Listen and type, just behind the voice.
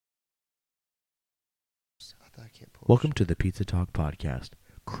I can't pull Welcome to the Pizza Talk Podcast,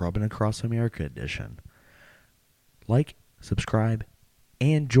 Crubbing Across America edition. Like, subscribe,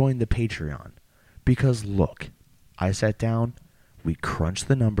 and join the Patreon. Because look, I sat down, we crunched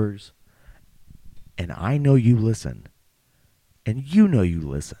the numbers, and I know you listen. And you know you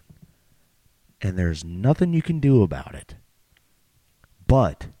listen. And there's nothing you can do about it.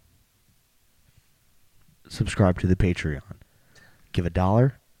 But subscribe to the Patreon. Give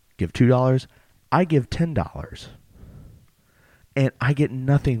 $1, give $2, I give $10. And I get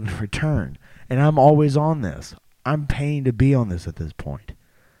nothing in return. And I'm always on this. I'm paying to be on this at this point.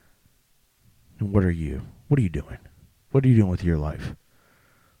 And what are you? What are you doing? What are you doing with your life?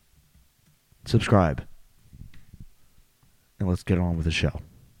 Subscribe. And let's get on with the show.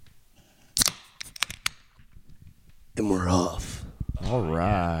 And we're off. All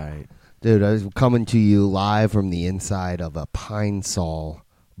right. Dude, I was coming to you live from the inside of a Pine Sol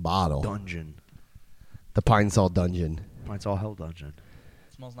bottle. Dungeon. The Pine Sol Dungeon. It's all hell dungeon.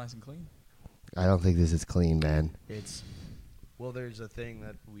 Smells nice and clean. I don't think this is clean, man. Well, there's a thing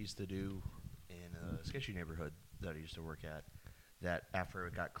that we used to do in a sketchy neighborhood that I used to work at, that after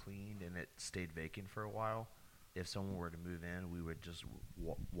it got cleaned and it stayed vacant for a while, if someone were to move in, we would just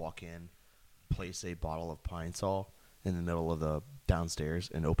walk in, place a bottle of Pine Sol in the middle of the downstairs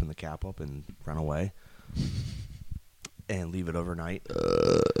and open the cap up and run away and leave it overnight.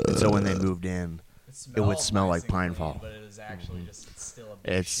 And so when they moved in, it would smell like pine fall. But it is actually just it's still a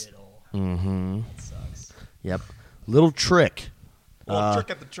big shithole. Mm-hmm. That sucks. Yep. Little trick. Trick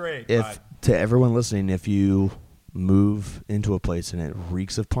at the trade. To everyone listening, if you move into a place and it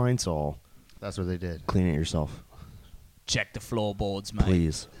reeks of Pine Sol, That's what they did. clean it yourself, Check the floorboards, mate.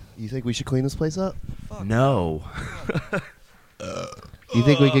 please. You think we should clean this place up? Fuck No. You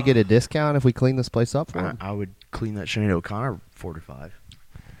think we could get a discount if we clean this place up for I, him? I would clean that Sinead O'Connor 45.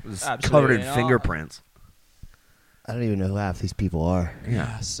 It was Absolutely. covered in And fingerprints. I don't even know who half these people are.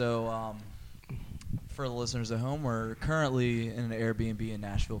 Yeah. So, for the listeners at home, we're currently in an Airbnb in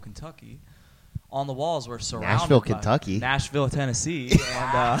Nashville, Kentucky. On the walls, we're surrounded Nashville, by Kentucky? Nashville, Tennessee.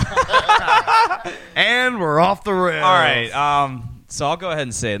 And, And we're off the rails. all right. So I'll go ahead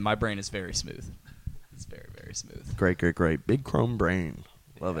and say it. My brain is very smooth. It's very, very smooth. Great, great, great. Big chrome brain.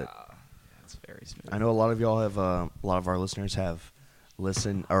 Love it. It's very smooth. I know a lot of y'all have, a lot of our listeners have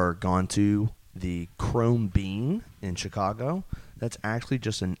listened or gone to the Chrome Bean in Chicago. That's actually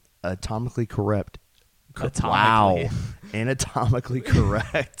just an anatomically correct. Atomically. Wow. Anatomically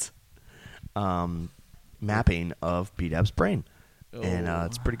correct mapping of PDAP's brain. And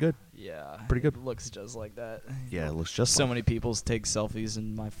it's pretty good. Yeah. Pretty good. It looks just like that. Yeah, it looks just So like many people take selfies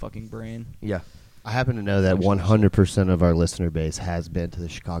in my fucking brain. Yeah. I happen to know that 100% of our listener base has been to the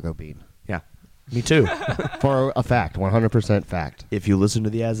Chicago Bean. Yeah. Me too. For a fact, 100% fact. If you listen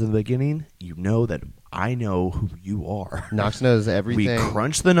to the ads in the beginning, you know that I know who you are. Knox knows everything. We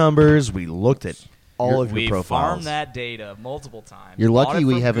crunched the numbers. We looked at all of We your profiles. farmed that data multiple times. You're lucky Bought it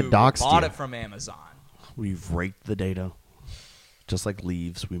we from haven't Google, doxed Bought you. it from Amazon. We've raked the data. Just like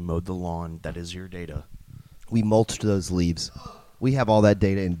leaves, we mowed the lawn. That is your data. We mulched those leaves. We have all that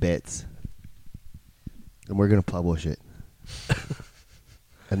data in bits. And we're going to publish it.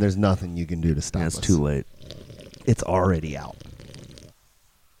 And there's nothing you can do to stop Yeah, us. it's too late. It's already out.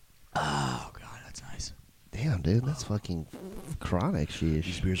 Oh god, that's nice. Damn, dude, that's fucking chronic These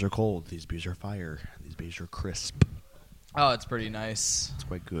sheesh. beers are cold. These beers are fire. These beers are crisp. Oh, it's pretty nice. It's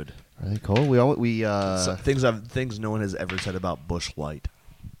quite good. Are they cold? Things no one has ever said about Busch Light.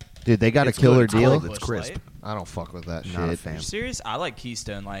 Dude, they got It's a killer good. deal. It's Busch crisp. Light. I don't fuck with that Not a shit. fan. You serious? I like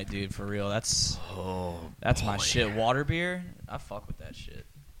Keystone Light, dude. For real, that's Oh, my shit. Water beer, I fuck with that shit.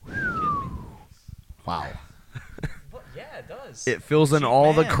 Are you kidding me? Wow. What? Yeah, it does. It fills in Cheap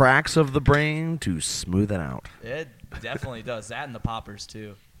all the man. cracks of the brain to smooth it out. It definitely does. That and the poppers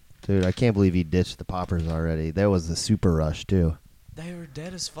too. Dude, I can't believe he ditched the poppers already. There was the super rush, too. They were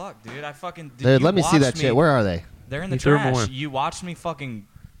dead as fuck, dude. I fucking. Dude, you let me see that watched shit. Where are they? They're in the You threw 'em trash. away. You watched me fucking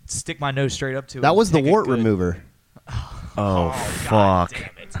stick my nose straight up to it. That and was the take a wart good- remover. Oh, God fuck. damn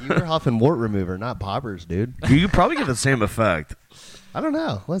it. You were huffing wart remover, not poppers, dude. You could probably get the same effect. I don't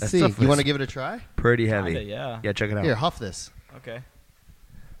know. Let's That see. stuff You want to was- give it a try? Pretty heavy. Kinda, yeah. Yeah, check it out. Here, huff this. Okay.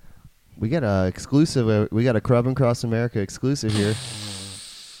 We got a exclusive. We got a Crubbing Across America exclusive here.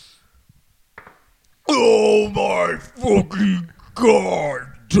 Oh my fucking god,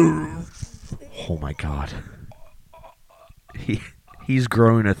 dude. Oh my god. He's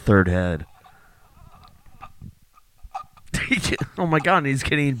growing a third head. Oh my god, and he's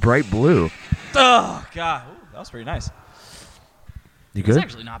getting bright blue. Oh god, ooh, that was pretty nice. You It's good?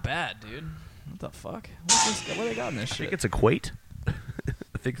 actually not bad, dude. What the fuck? What they got in this I think shit? it's Equate.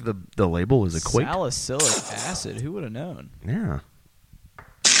 think the label was a Quake. Salicylic acid. Who would have known? Yeah.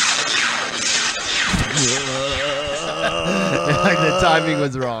 Like the timing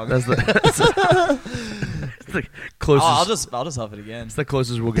was wrong. That's the, it's the closest. I'll just huff it again. It's the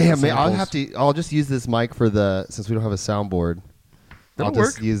closest we'll get. Damn, to man, samples. I'll just use this mic since we don't have a soundboard. That'll I'll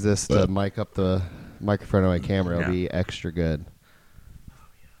just work. use this to mic up the microphone of my camera. It'll Yeah. be extra good.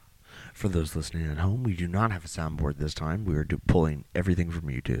 For those listening at home, we do not have a soundboard this time. We are pulling everything from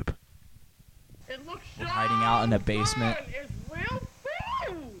YouTube. It looks We're so hiding out in the basement. good. It's real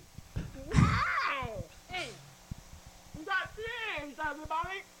food. Wow. Hey, you got this,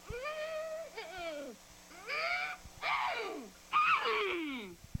 everybody.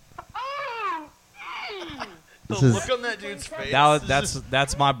 This is on that dude's face.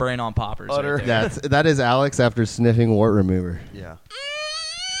 That's my brain on poppers. Utter- Right there. that is Alex after sniffing wart remover. Yeah.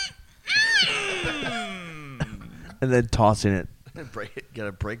 And then tossing it.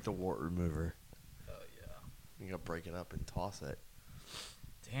 Gotta break the wart remover. Oh yeah. You gotta break it up and toss it.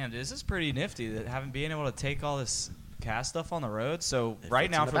 Damn, dude, this is pretty nifty. That having been able to take all this cast stuff on the road. So right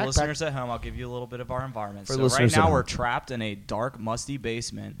fits now, in the for backpack. listeners at home, I'll give you a little bit of our environment. For So right listeners at now home. we're trapped in a dark, musty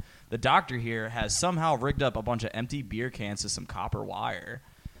basement. The doctor here has somehow rigged up a bunch of empty beer cans to some copper wire,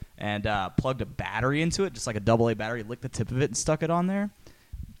 and plugged a battery into it, just like a AA battery. Licked the tip of it and stuck it on there.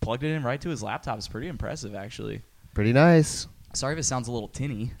 Plugged it in right to his laptop. It's pretty impressive, actually. Pretty nice. Sorry if it sounds a little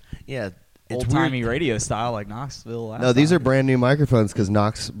tinny. Yeah. It's Old timey weird. radio style, like Knoxville. Last No, these time. are brand new microphones because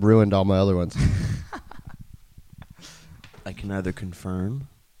Knox ruined all my other ones. I can neither confirm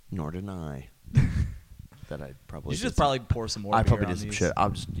nor deny that I probably. You should did just probably pour some more. I beer probably on did some these. shit.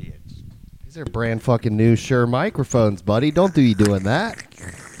 I'm just. These are brand fucking new Shure microphones, buddy. Don't do you doing that.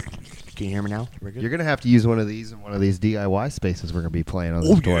 Can you hear me now? We're good. You're gonna have to use one of these in one of these DIY spaces we're gonna be playing on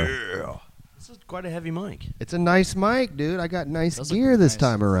the store. yeah. This is quite a heavy mic. It's a nice mic, dude. I got nice Does look gear this nice.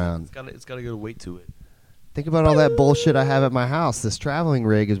 time around. It's got a good weight to it. Think about all that bullshit I have at my house. This traveling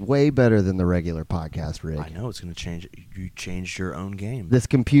rig is way better than the regular podcast rig. I know it's gonna change. You changed your own game. This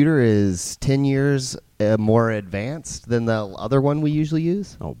computer is 10 years more advanced than the other one we usually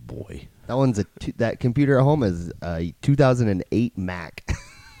use. Oh boy. That computer at home is a 2008 Mac.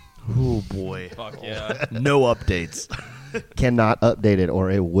 Oh boy. Fuck yeah. No updates. Cannot update it or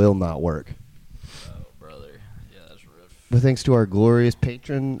it will not work. Oh, brother. Yeah, that's rough. But thanks to our glorious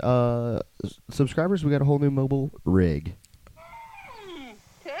patron subscribers, we got a whole new mobile rig.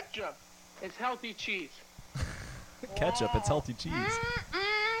 Ketchup. It's healthy cheese. Ketchup, it's healthy cheese.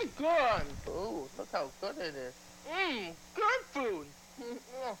 Good. Ooh, look how good it is. Good food.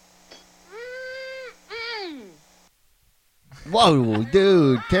 Whoa,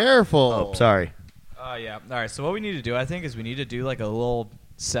 dude, careful. Oh, sorry. Yeah. All right. So what we need to do, I think, is we need to do like a little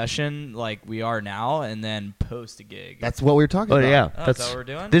session like we are now, and then post a gig. That's what we were talking Oh about. yeah. Oh, is That's that what we're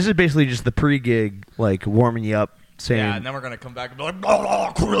doing? This is basically just the pre-gig, like warming you up, saying. Yeah, and then we're gonna come back and be like,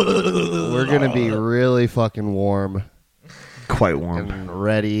 We're going to be really fucking warm quite warm. and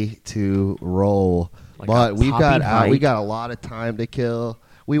ready to roll. Like but a we poppy got a lot of time to kill.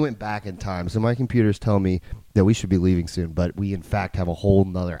 We went back in time, so my computers tell me that we should be leaving soon, but we in fact have a whole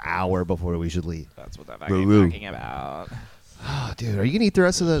nother hour before we should leave. That's what that Woo, fucking woo. talking about. Oh, dude, are you gonna eat the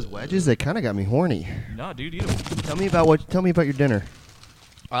rest of those wedges? They kind of got me horny. No, dude, eat 'em. Tell me about your dinner.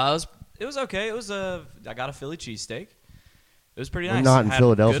 It was okay. I got a Philly cheesesteak. It was pretty We're nice. not in Had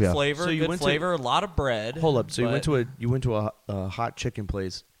Philadelphia. Good flavor. So you good went to- flavor. A lot of bread. Hold up. So you went but- to a hot chicken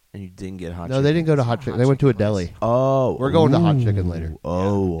place and you didn't get hot. No, chicken. they didn't go to hot chicken. They went to a deli. Oh, We're going to hot ooh. chicken later.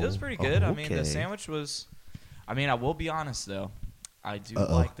 Oh, It was pretty good. I mean, okay. the sandwich was. I mean, I will be honest though. I do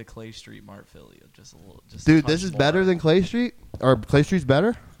Uh-oh. like the Clay Street Mart Philly just a little. Just a Dude, touch this is more. better than Clay Street? Or Clay Street's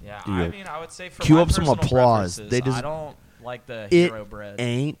better? Yeah, Yeah. I mean, I would say for Cue my up some personal applause. preferences, They just- I don't like the It hero bread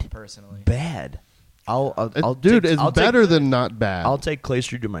ain't personally. bad. I'll Dude, take, it's I'll better take, than not bad. I'll take Clay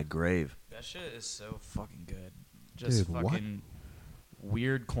Street to my grave. That shit is so fucking good. Just Dude, what? fucking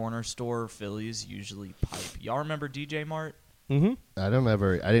weird corner store Phillies usually pipe. Y'all remember DJ Mart? Mm-hmm. I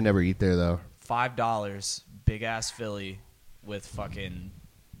didn't ever eat there though. $5, big ass Philly with fucking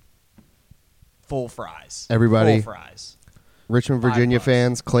full fries. Everybody- full fries. Richmond, $5. Virginia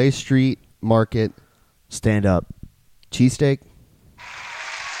fans, Clay Street Market, Stand up. cheesesteak.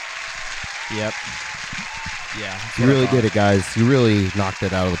 Yep. Yeah. You really did it, guys. You really knocked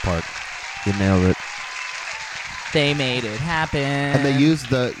it out of the park. You nailed it. They made it happen. And they used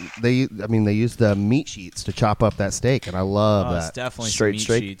the meat sheets to chop up that steak, and I love It's that. definitely Straight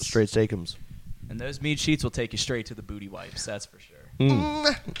some meat sheets. straight steakums. And those meat sheets will take you straight to the booty wipes. That's for sure. You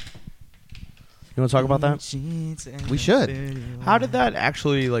want to talk about that? We should. How did that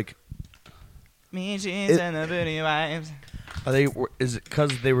actually like? Meat sheets It- and the booty wipes. Is it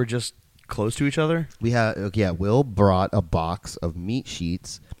because they were just close to each other? We had Will brought a box of meat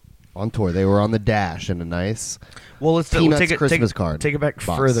sheets on tour. They were on the dash in a nice Well, let's Peanuts take it, Christmas card Take it back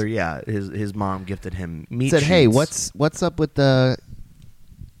box. further. Yeah, his mom gifted him meat. said, "Hey, sheets. what's up with the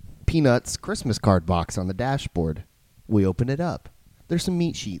Peanuts Christmas card box on the dashboard?" We open it up. There's some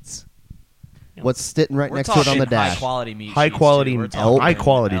meat sheets. What's sitting right We're next to it on the talking high dash? quality meat. High sheets, quality- too. We're talking high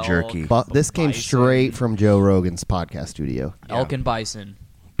quality elk, jerky. But this came bison, straight from Joe Rogan's podcast studio, elk and bison.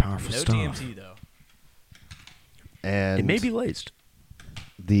 Powerful No stuff. DMT though. and It may be laced.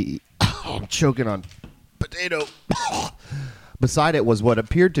 I'm choking on potato. Beside it was what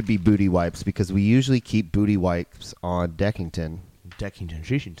appeared to be booty wipes, because we usually keep booty wipes on Deckington, Deckington,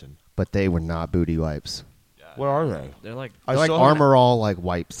 Shishington. but they were not booty wipes. What are they? They're like I They're like still haven't- Armor All like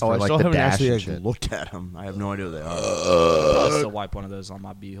wipes Oh, for I like still the haven't dash actually and like, shit. looked at them. I have no idea what they are. I'll still wipe one of those on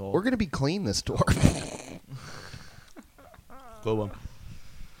my beehole. We're gonna be clean this tour. Go on.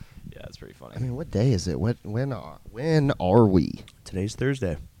 Yeah, it's pretty funny. I mean, what day is it? When are we? Today's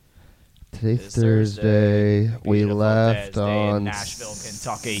Thursday. Today's It's Thursday. Thursday. We Beautiful left Thursday in on Nashville,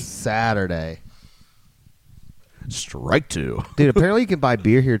 Kentucky. Saturday. Strike two. Dude, apparently you can buy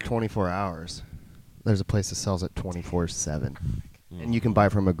beer here 24 hours. There's a place that sells it 24/7, and you can buy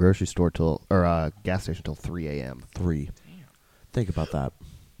from a grocery store or a gas station till 3 a.m. 3. Think about that.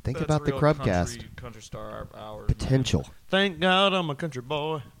 Think about the Crubcast Country star hours. potential. Thank God I'm a country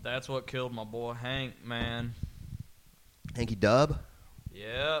boy. That's what killed my boy Hank, man. Hanky Dub.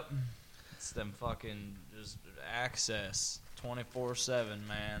 Yep. It's them fucking just access 24/7,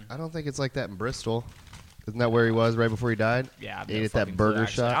 man. I don't think it's like that in Bristol. Isn't that where he was right before he died? Yeah, I've Ate no at that fucking burger clue,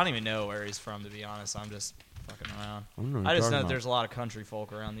 actually. shop? I don't even know where he's from, to be honest. I'm just fucking around. I don't know what I you're just know talking that there's about. a lot of country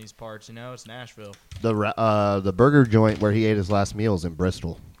folk around these parts. You know, it's Nashville. The burger joint where he ate his last meal is in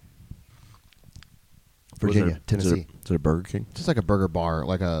Bristol, Virginia, Tennessee. Is it a Burger King? Just like a burger bar,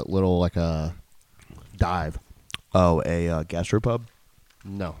 like a little like a dive. Oh, a gastropub?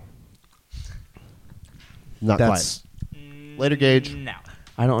 No, not That's. quite. Later, Gage. No.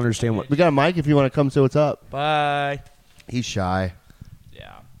 I don't understand what. We got a mic if you want to come say what's up. Bye. He's shy.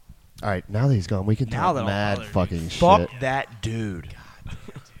 Yeah. All right, now that he's gone, we can Now talk that all mad other fucking shit. Fuck that dude. I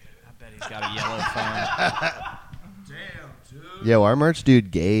bet he's got a yellow phone. Yo, our merch dude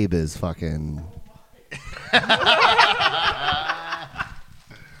Gabe is fucking.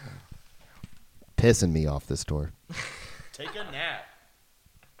 Pissing me off this tour. Take a nap.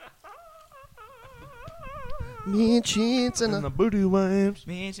 Me and cheats and And the booty wipes.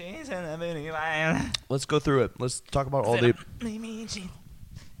 Me and cheese and the booty wine. Let's go through it. Let's talk about all the. Me and cheese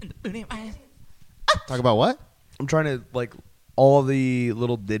and the booty wine. talk about what? I'm trying to like all the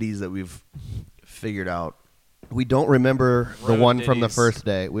little ditties that we've figured out. We don't remember the Road one from the ditties. first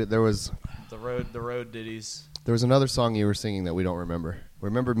day. There was The road ditties. another song you were singing that we don't remember.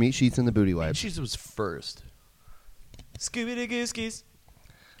 Remember Meat Sheets and the Booty And Wipes. she's was first. Scooby the gooskies.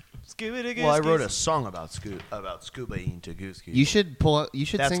 Scooby the gooskies. Well, I wrote a song about scuba eating to goose You should You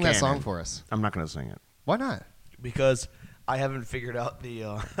should That's sing that song canon. for us. I'm not gonna sing it Why not? because I haven't figured out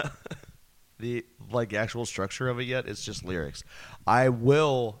the the like actual structure of it yet. It's just lyrics. I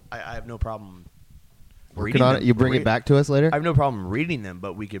have no problem Working reading on them. it. You bring it back to us later. I have no problem reading them,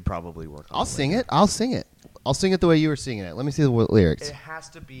 but we could probably work on I'll it sing later. it. I'll sing it. I'll sing it the way you were singing it. Let me see the lyrics. It has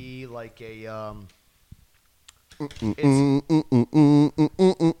to be like a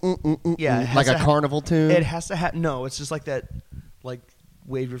yeah, it has like a to carnival tune. It has to have no. It's just like that, like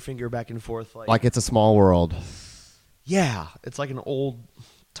wave your finger back and forth, like It's a Small World. yeah. It's like an old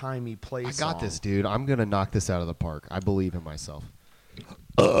timey play. I got this, dude. I'm gonna knock this out of the park. I believe in myself.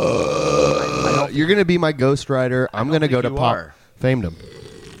 I You're gonna be my ghostwriter. I'm don't gonna go think to you Pop are. Famedom.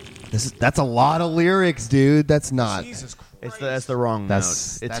 That's a lot of lyrics, dude. That's not. Jesus Christ. That's the wrong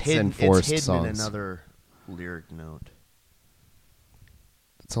That's- note. It's that's hidden. enforced It's hidden songs. in another lyric note.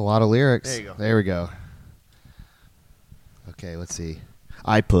 It's a lot of lyrics. There you go. There we go. Okay, let's see.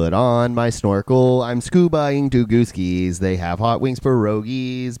 I put on my snorkel. I'm scubaing to Gooskies. They have hot wings,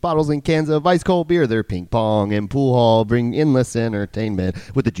 pierogies, bottles and cans of ice cold beer. They're ping pong and pool hall. Bring endless entertainment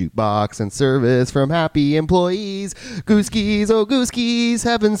with a jukebox and service from happy employees. Gooskies, oh Gooskies,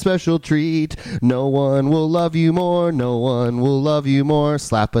 heaven's special treat. No one will love you more. No one will love you more.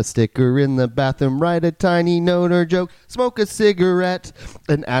 Slap a sticker in the bathroom. Write a tiny note or joke. Smoke a cigarette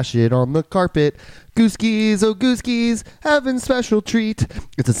and ash it on the carpet. Gooskies, oh Gooskies, heaven's special treat.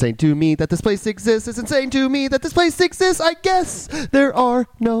 It's insane to me that this place exists. It's insane to me that this place exists. I guess there are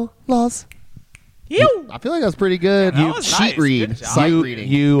no laws. I feel like that was pretty good. That was Sheet nice. read, Good job. sight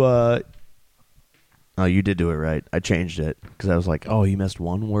reading. Oh, you did do it right. I changed it because I was like, oh, you missed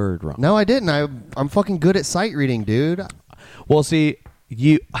one word wrong. No, I didn't. I'm fucking good at sight reading, dude. Well, see,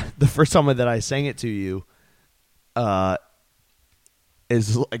 you the first time that I sang it to you,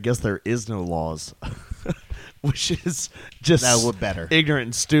 is I guess there is no laws, which is just That would better. ignorant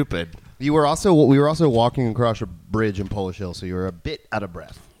and stupid. We were also walking across a bridge in Polish Hill, so you were a bit out of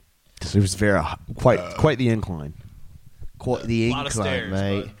breath. It was quite the incline. Quite the lot of incline, stairs,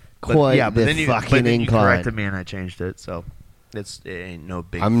 mate. But, Quite yeah, the but then you, fucking but then you incline. corrected me and I changed it, so it ain't no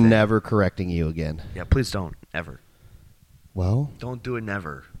big I'm thing. never correcting you again. Yeah, please don't. Ever. Well, Don't do it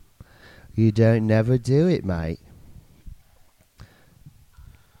never. you don't never do it, mate.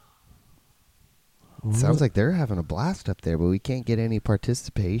 Sounds like they're having a blast up there, but we can't get any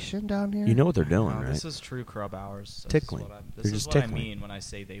participation down here. You know what they're doing, No, right? This is true crub hours. Tickling. This They're is just what I tickling. mean when I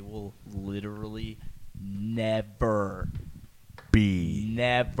say they will literally never Be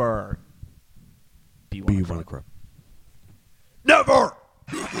be one one of crop. Never!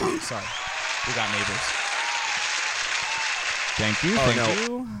 Sorry, we got neighbors. Thank you. Oh, thank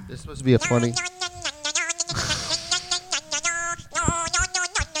no. you. This is supposed to be a funny.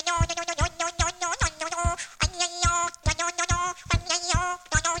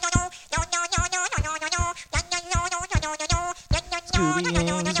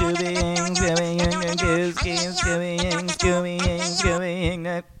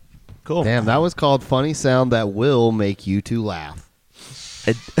 Cool. Damn, that was called funny sound that will make you two laugh.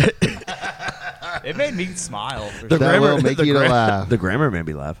 It made me smile. For The sure. That will make you to laugh. The grammar made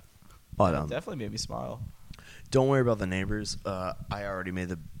me laugh. But, Definitely made me smile. don't worry about the neighbors. I already made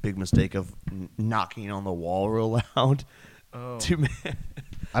the big mistake of knocking on the wall real loud Oh. to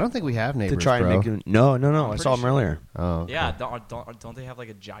I don't think we have neighbors, to try and bro. make him. No. I saw pretty him earlier. Oh, okay. Yeah, don't they have like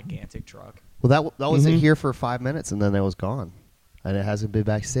a gigantic truck? Well, that was it Mhm. here for 5 minutes, and then it was gone, and it hasn't been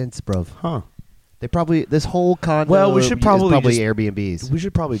back since, bro. Huh. They probably this whole condo. Well, we should is probably probably just- Airbnbs. We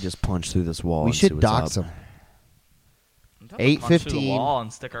should probably just punch through this wall. We and see should what's dox up. them. I'm telling you, punch through the 8:15. wall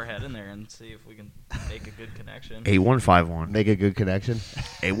and stick our head in there and see if we can make a good connection. 8151. Make a good connection.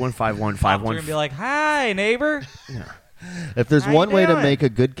 8151 Pop through and be like, "Hi, neighbor." If there's How you one way to doing? make a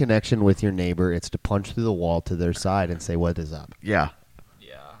good connection with your neighbor, it's to punch through the wall to their side and say, "What is up?" Yeah.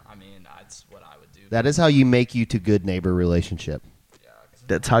 Yeah, I mean that's what I would do. That is how you make you to good neighbor relationship. Yeah, 'cause-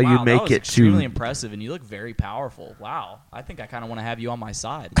 That's how you Wow, make that was it extremely to. impressive, and you look very powerful. Wow, I think I kind of want to have you on my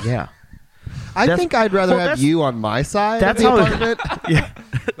side. Yeah. I That's- think I'd rather well, have that's- you on my side. that's of the how- apartment. Yeah.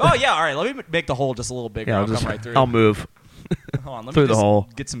 Oh yeah, all right. Let me make the hole just a little bigger. Yeah, I'll come right through. I'll move. Hold on, let through me the just hole.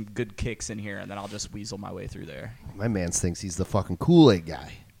 get some good kicks in here, and then I'll just weasel my way through there. My man thinks he's the fucking Kool-Aid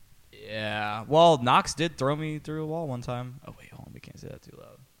guy. Yeah. Well, Knox did throw me through a wall one time. Oh wait, hold on. We can't say that too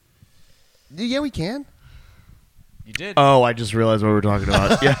loud. Yeah, we can. You did. Oh, I just realized what we were talking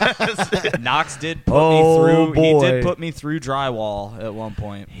about. Yeah. Knox did put Oh, me through. He boy. did put me through drywall at one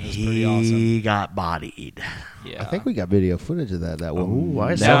point. It was pretty awesome. He got bodied. Yeah. I think we got video footage of that. That will Ooh, I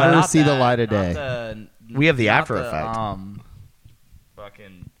never saw not see the that, light of not day. We have the not after effect.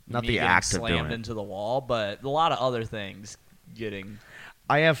 Fucking Not me the getting act of doing slammed it. into the wall, but a lot of other things getting.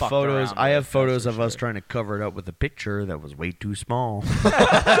 I have Fucked photos. around I with, have that's photos for of us sure. trying to cover it up with a picture that was way too small, which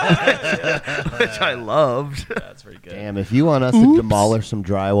I loved. That's pretty good. Damn, if you want us to demolish some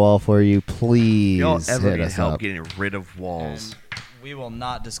drywall for you, please Y'all ever hit need us help up. getting rid of walls? And we will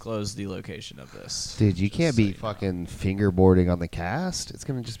not disclose the location of this. Dude, you Just can't so be you know. fucking fingerboarding on the cast. It's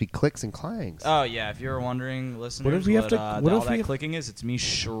gonna just be clicks and clangs. Oh yeah, if you're wondering, listeners, if we have to- what all if we that have- clicking is? It's me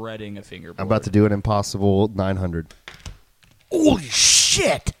shredding a fingerboard. I'm about to do an impossible 900. Holy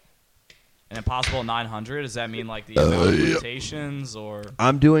shit! An impossible 900. Does that mean like the amount of rotations or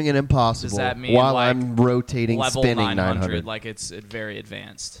I'm doing an impossible Does that mean, while like, I'm rotating, level spinning 900? 900. Like it's very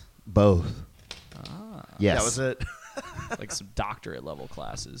advanced, Both. Yes. That was it. like some doctorate level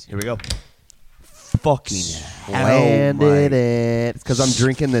classes. Here we go. Fucking Landed it. It's because I'm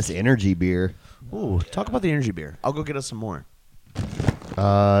drinking this energy beer. Ooh, talk about the energy beer. I'll go get us some more.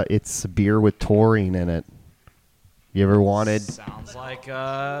 It's a beer with taurine in it. You ever wanted Sounds like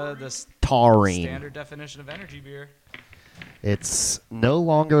this taurine? standard definition of energy beer. It's no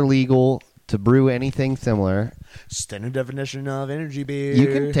longer legal to brew anything similar. Standard definition of energy beer. You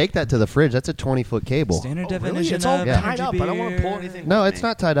can take that to the fridge. That's a 20-foot cable. Standard Oh, really? definition It's all of Yeah. tied energy up. beer. I don't want to pull anything. No, with it's me.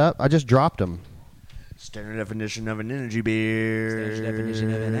 not tied up. I just dropped them. Standard definition of an energy beer. Standard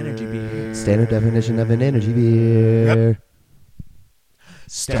definition of an energy beer. Standard definition of an energy beer.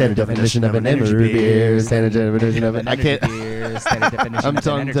 Standard definition of an energy beer. Standard definition of an. I can't. I'm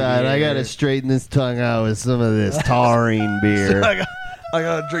tongue tied. I gotta straighten this tongue out with some of this taurine beer. I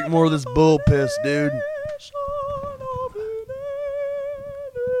gotta drink more of this bull piss, dude.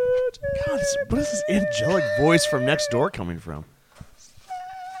 God, what is this angelic voice from next door coming from?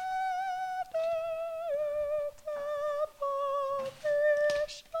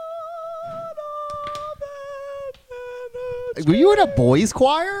 Were you in a boys'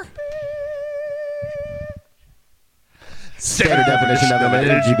 choir? Standard definition of an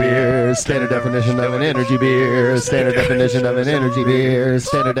energy beer. Standard definition of an energy beer. Standard definition of an energy beer.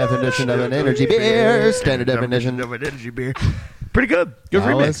 Standard definition of an energy beer. Standard definition of an energy beer. Pretty good. Good That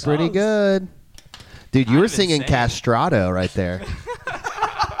remix. was pretty good. Dude, you were I'm singing insane. castrato right there.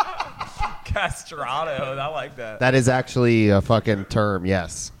 Castrato. I like that. That is actually a fucking term,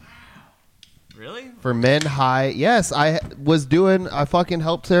 yes. Really? For men high, yes. I fucking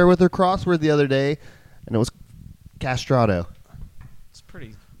helped Sarah with her crossword the other day, and it was castrato. It's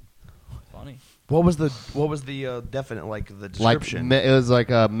pretty funny. What was the definite the description? Like it was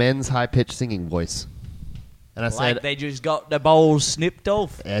like a men's high pitched singing voice. And I Like said, they just got the balls snipped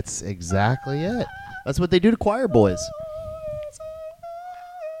off. that's exactly it. That's what they do to choir boys.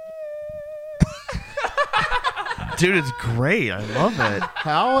 Dude, it's great. I love it.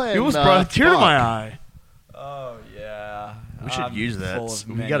 How? It almost brought a tear to my eye. Oh yeah. We should use that. full of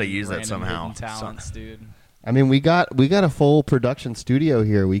We many gotta use that random somehow. hidden talents, dude. I mean, we got a full production studio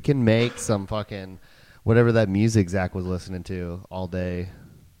here. We can make some fucking whatever that music Zach was listening to all day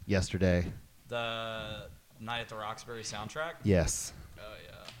yesterday. The Night at the Roxbury soundtrack. Yes. Oh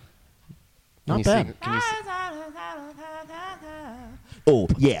yeah. Can Not you bad. sing- can you Oh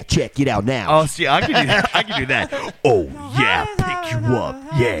yeah, check it out now. Oh, see, I can do that. I can do that. Oh yeah, pick you up.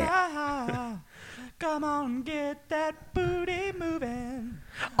 Yeah, Come on, get that booty moving.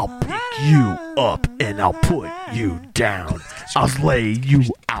 I'll pick you up and I'll put you down. I'll lay you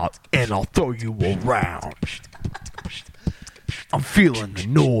out and I'll throw you around. I'm feeling the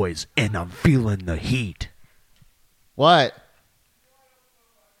noise and I'm feeling the heat. What?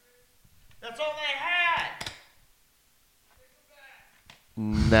 That's all they had.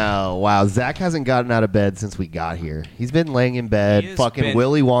 No, wow. Zach hasn't gotten out of bed since we got here. He's been laying in bed, He has fucking been-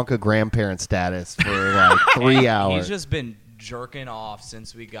 Willy Wonka grandparent status for like 3 hours. He's just been jerking off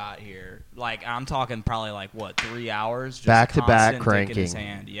since we got here. Like I'm talking probably like what 3 hours. Just Back to back constant dick in his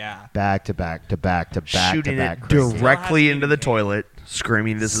cranking. hand. Yeah. back to back to back to back Shooting to back. it crazy. directly Still into hasn't the even toilet,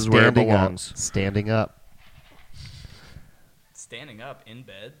 screaming, "This is where it Standing belongs." up. Standing up. Standing up in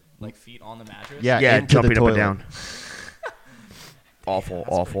bed, like feet on the mattress. Yeah, Yeah, into the jumping up toilet. and down. Awful,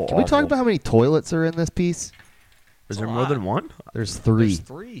 awful. Can we talk awful. about how many toilets are in this piece? Is there a more lot. than one? There's 3. There's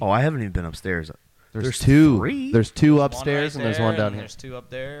 3. Oh, I haven't even been upstairs. There's 2. 3? There's 2 One upstairs right and there's there, one down and here. There's 2 up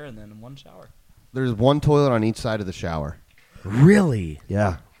there, and then 1 shower. There's 1 toilet on each side of the shower. Really?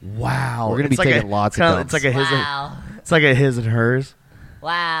 Yeah. Wow. We're gonna be It's like taking a- lots of kinda- dumps. It's like a his. Wow. It's like a his and hers.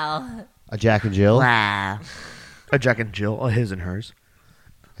 Wow. A Jack and Jill. Wow. A Jack and Jill. A his and hers.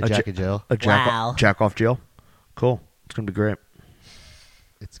 A Jack and Jill. A jack, Wow. jack off Jill. Cool. It's gonna be great.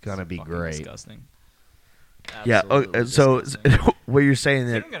 It's gonna be Fucking great. Disgusting. Yeah. Absolutely So disgusting. what you're saying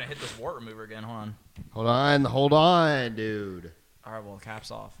I that think I'm gonna hit this wart remover again. Hold on. Hold on, dude. All right, well,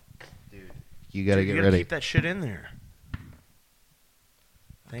 caps off. You gotta Dude, get you ready. Keep that shit in there.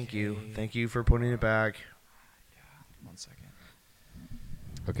 Thank you. Thank you for putting it back. 1 second.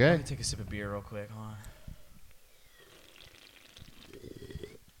 Okay. Let me take a sip of beer real quick. Hold on.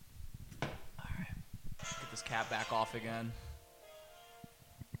 All right. Get this cap back off again.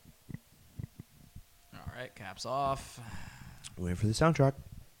 All right, caps off. Waiting for the soundtrack.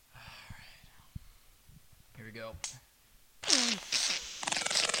 Here we go.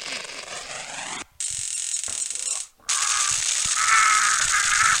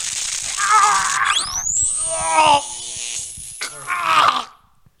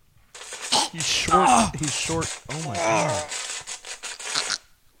 He's short. He's short. Oh my god.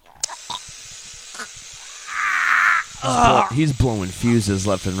 He's blowing fuses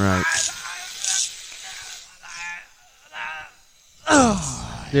left and right.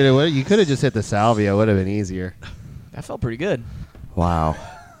 Dude, you could have just hit the salvia. Would have been easier. That felt pretty good. Wow.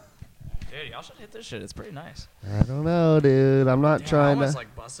 Dude, y'all should hit this shit. It's pretty nice. I don't know, dude. I'm not Damn, I trying almost to.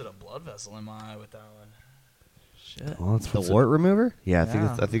 like busted a blood vessel in my eye with that one. Shit. Well, that's The what's wart remover? Yeah, I think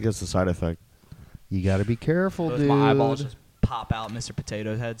Yeah. I think that's the side effect. You got to be careful, Both dude. my eyeballs just pop out Mr.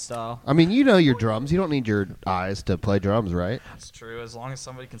 Potato Head style. I mean, you know your drums. You don't need your eyes to play drums, right? That's true. As long as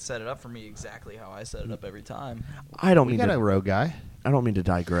somebody can set it up for me exactly how I set it up every time. I don't You mean got a to. road guy. I don't mean to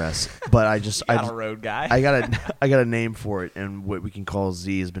digress, but I just Got a road guy. I got a name for it, and what we can call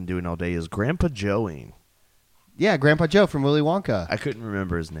Z has been doing all day is Grandpa Joey. Yeah, Grandpa Joe from Willy Wonka. I couldn't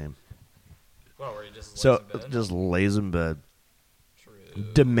remember his name, What, were you just so lays in bed? just lays in bed, True.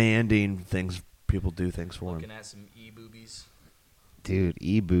 demanding things. People do things for him. Looking at some e-boobies Dude,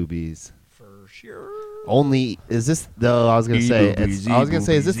 e-boobies. for sure. Only is this though? I was gonna say. E-boobies, I was gonna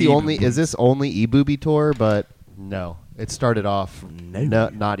say, is this the only? e-boobies. Is this only e-boobie tour? But no, it started off No.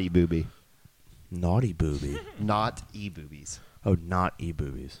 not e-boobie. Naughty booby. Not e-boobies. Oh, not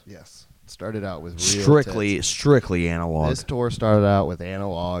e-boobies. Yes. Started out with real tits. Strictly analog. This tour started out with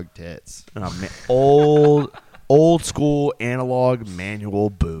analog tits. Old school analog manual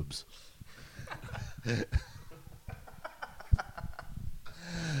boobs.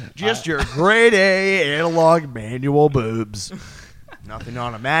 Just your grade A analog manual boobs. Nothing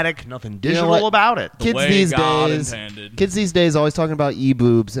automatic, nothing digital what? about it. The way God intended. Kids these days always talking about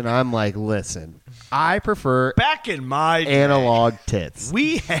e-boobs, and I'm like, listen, I prefer Back in my day, analog tits.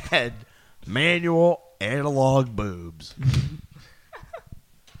 we had manual analog boobs.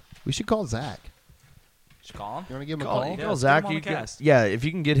 We should call Zach. Just call him. You want to give him a Call call? him. Call let's Zach. get him on You the can- cast. yeah, if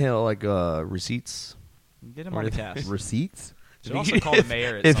you can get him like receipts. Get him on the cast. Receipts? Should also call the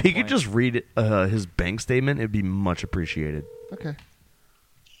mayor at If some he point. could just read his bank statement, it'd be much appreciated. Okay.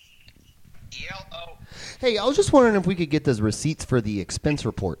 ELO. Hey, I was just wondering if we could get those receipts for the expense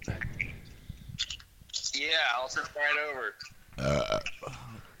report. Yeah, I'll send it right over.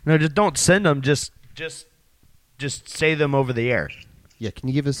 No, just don't send them. Just say them over the air. Yeah, can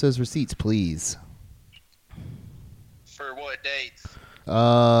you give us those receipts, please? For what dates?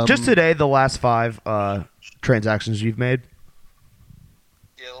 Just today, the last 5 transactions you've made.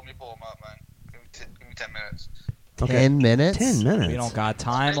 Yeah, let me pull them up, man. Give me 10 minutes. 10 minutes? 10 minutes. We don't got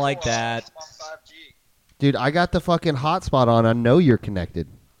time like that. I'm on 5G. Dude, I got the fucking hotspot on. I know you're connected.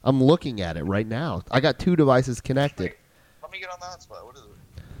 I'm looking at it right now. I got 2 devices connected. Let me get on the hotspot. What is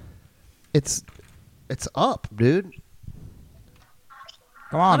it? It's up, dude.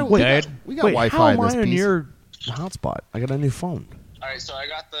 Come on, Wait, dude. we got Wait, Wi-Fi how in am this I on piece. your hotspot? I got a new phone. All right, so I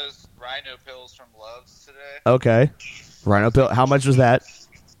got those Rhino pills from Love's today. Okay. Rhino pill. How much was that?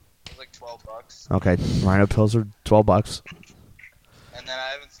 It was like $12. Okay. Rhino pills are $12. And then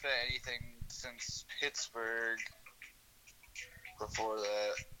I haven't spent anything since Pittsburgh before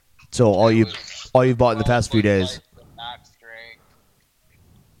that. So all It you was all you've bought in the past few 12, days. like, the max strength.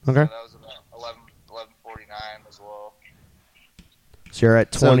 Okay. So that was about $11.49 as well. So you're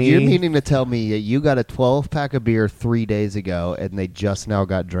at 20. So you're meaning to tell me that you got a 12-pack of beer 3 days ago, and they just now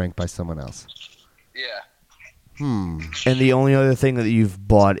got drank by someone else? Yeah. And the only other thing that you've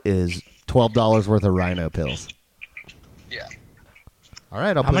bought is $12 worth of Rhino pills. Yeah. All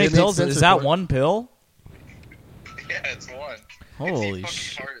right, I'll How put many it in the pills? expense Is that report. one pill? Yeah, it's one. Holy it's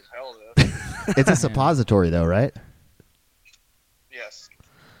sh! fucking hard as hell, though. It's a suppository, though, right? Yes.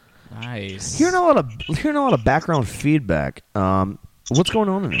 Nice. hearing a lot of background feedback. What's going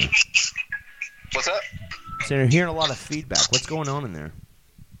on in there? What's up? So you're hearing a lot of feedback. What's going on in there?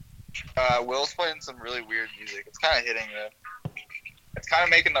 Will's playing some really weird music. It's kind of hitting the. It's kind of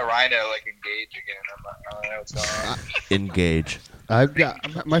making the Rhino like engage again. I don't know what's going on. Engage. I've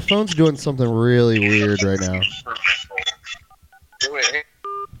got my phone's doing something really weird right now. Do it.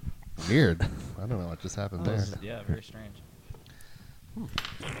 Weird. I don't know what just happened there. Yeah, very strange.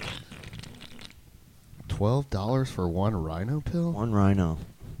 $12 for one Rhino pill? One Rhino.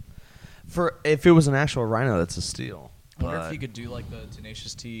 For if it was an actual Rhino, that's a steal. I wonder But- if you could do like the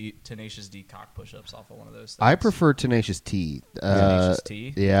Tenacious D cock push-ups off of one of those things. I prefer Tenacious T. Tenacious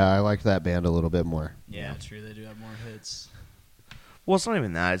T? Yeah, I like that band a little bit more. Yeah, true. They do have more hits. Well, it's not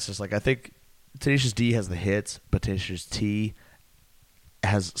even that. It's just like I think Tenacious D has the hits, but Tenacious T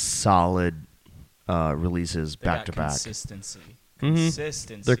has solid releases They back got to back. Consistency. Mhm.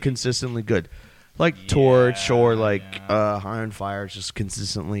 Consistency. They're consistently good. Like Yeah, Torch or like yeah. High on Fire is just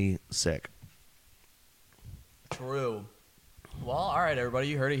consistently sick. True. Well, all right, everybody.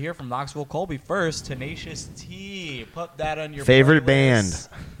 You heard it here from Knoxville Colby first. Tenacious T. Put that on your Favorite playlist. band.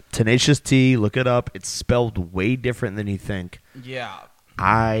 Tenacious T, look it up. It's spelled way different than you think. Yeah.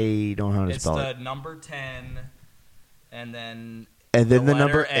 I don't know how to It's spell the it. number 10, and then And then the letter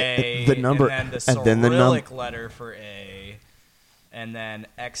number A, the number and then the and then the Cyrillic letter for A, and then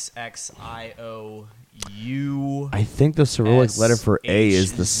XXIOU. I think the Cyrillic letter for A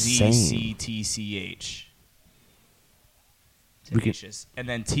is the same. ZCTCH. We can- Tenacious. And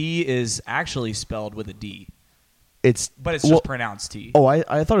then T is actually spelled with a D, It's but it's well, just pronounced T. Oh,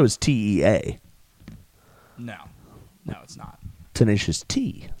 I thought it was TEA. No, it's not. Tenacious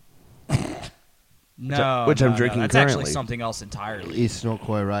T. No, which I'm no, drinking That's actually currently. something else entirely. It's not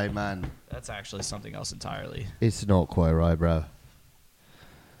quite right, man. That's actually something else entirely. It's not quite right, bro.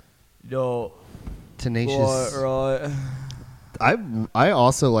 No, Tenacious. right. I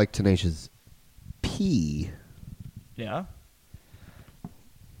also like Tenacious P. Yeah.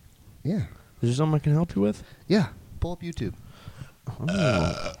 Yeah. Is there something I can help you with? Yeah. Pull up YouTube.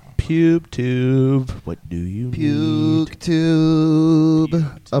 Pube tube. What do you Puke tube.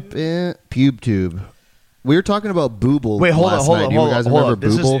 Pube Up in Pube tube. We were talking about Booble. Wait, hold on, last hold night. on, Do you hold on, guys hold remember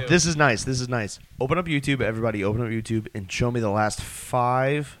on. Booble? This is nice. This is nice. Open up YouTube, everybody. Open up YouTube and show me the last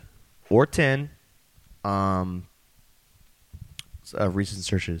 5 or 10 recent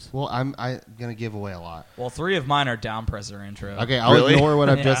searches. Well, I'm gonna give away a lot. Well, 3 of mine are down presser intro. Okay, I'll Really? ignore what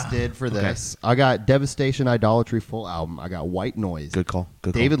I've Yeah. just did for this. I got Devastation Idolatry full album. I got White Noise. Good call.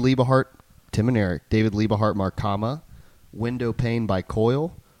 Good David Liebehart, Tim and Eric. David Liebehart, Markama. Window Pane by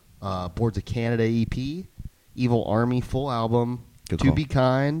Coil. Boards of Canada EP. Evil Army full album. Good To call. Be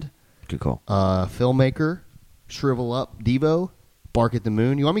Kind. Good call. Filmmaker. Shrivel Up. Devo. Bark at the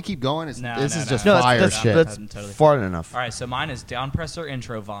Moon. You want me to keep going? No, This no, is no. just No, fire that's, shit. That's I'm totally far enough. All right, so mine is down presser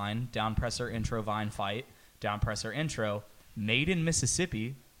intro Vine, down presser intro Vine fight, down presser intro Made in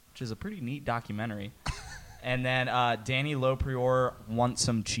Mississippi, which is a pretty neat documentary, and then Danny Loprior wants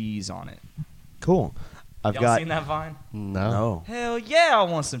some cheese on it. Cool. I've Y'all got seen that Vine? No. no. Hell yeah, I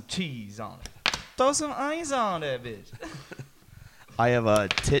want some cheese on it. Throw some ice on that bitch. I have a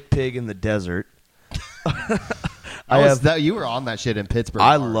tit pig in the desert. You were on that shit in Pittsburgh.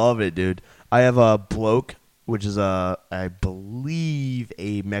 I Mark. love it, dude. I have a bloke, which is I believe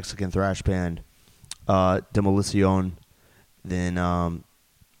a Mexican thrash band, Demolition. Then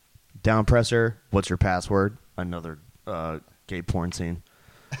Down Presser. What's your password? Another gay porn scene.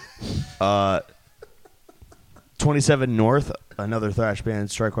 27 North, another thrash band.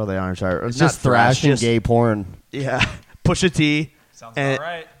 Strike while the iron's hot. It's just thrash and gay porn. Yeah, Pusha T. Sounds and, about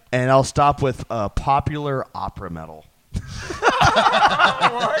right. And I'll stop with popular opera metal.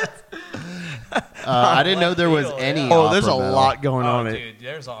 I didn't know there was Feel, any. yeah. Oh, there's a opera metal. lot going Oh, on it. dude,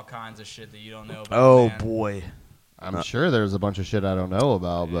 there's all kinds of shit that you don't know about. Oh man. boy. I'm sure there's a bunch of shit I don't know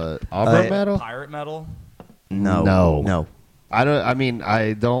about, but opera metal. Pirate metal. No. No. No. I don't. I mean,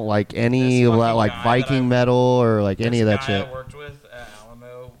 I don't like any This of that, fucking like guy Viking that I- metal or like any of This that guy shit. I worked with at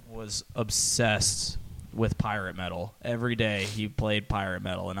Alamo was obsessed with pirate metal. Every day he played pirate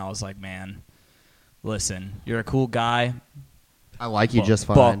metal, and I was like, man, listen, you're a cool guy. I like you but just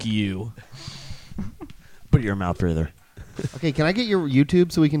fine. Fuck you. Put your mouth breather. Okay, can I get your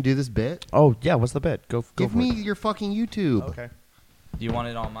YouTube so we can do this bit? Oh yeah, what's the bet? Go. Give for me it. your fucking YouTube. Okay. Do you want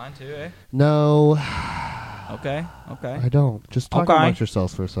it on mine too, eh? No, Okay. Okay. I don't. Just talk Okay. amongst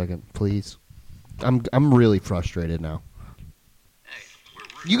yourselves for a second, please. I'm really frustrated now.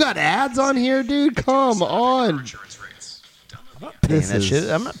 You got ads on here, dude? Come on. Paying This that is shit.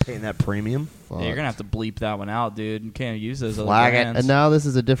 I'm not paying that premium. Yeah, you're gonna have to bleep that one out, dude. You can't use those other Flag it. brands. And now this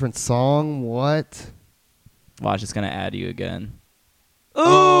is a different song. What? Watch, it's gonna add you again. Ooh,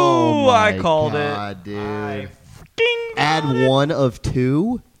 Oh I my called God, it. dude. I Add one of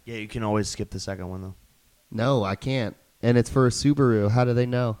two? Yeah, you can always skip the second one though. No, I can't. And it's for a Subaru. How do they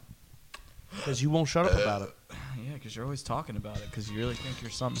know? Because you won't shut up about it. Yeah, because you're always talking about it because you really think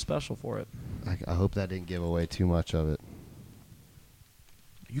you're something special for it. I hope that didn't give away too much of it.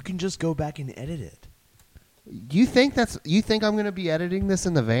 You can just go back and edit it. You think I'm going to be editing this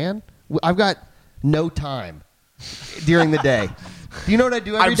in the van? I've got no time during the day. Do you know what I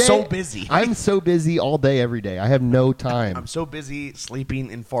do every I'm day? so busy. I'm so busy all day every day. I have no time. I'm so busy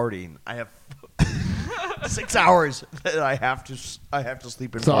sleeping and farting. I have 6 hours that I have to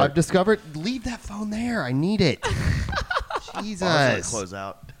sleep and So fart. I've discovered leave that phone there. I need it. Jesus. Honestly, close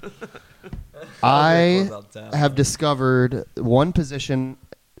out. I have discovered one position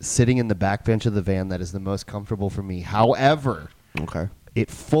sitting in the back bench of the van that is the most comfortable for me. However, Okay.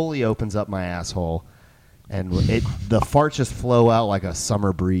 it fully opens up my asshole, and the farts just flow out like a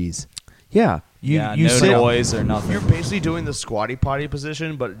summer breeze. Yeah. You no sit, noise or nothing. You're basically doing the squatty potty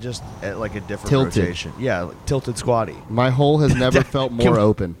position, but just at like a different Tilted. rotation. Yeah, like tilted squatty. My hole has never felt more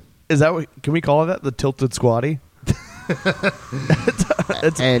open. Is that what? Can we call it that? The tilted squatty?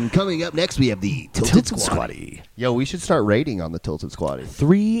 And coming up next, we have the Tilted Squatty. Yo, we should start rating on the Tilted Squatty.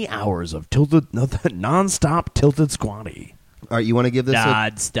 3 hours of tilted, non-stop tilted squatty. All right, you want to give this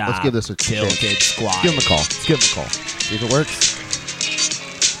Non-stop let's give this a tilted spin. squat. Give him a call. Let's give him a call. See if it works.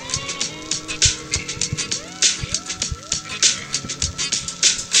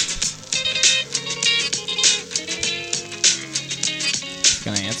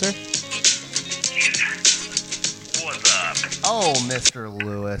 Gonna answer? What's up? Oh, Mr.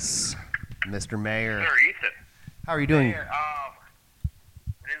 Lewis. Mr. Mayor. Sir, Ethan. How are you doing? Mayor,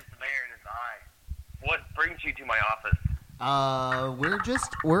 it is the mayor and it's I. What brings you to my office?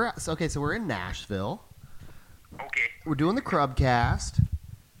 We're in Nashville. Okay. We're doing the Crubcast,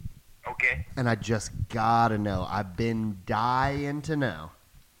 Okay. and I just gotta know. I've been dying to know.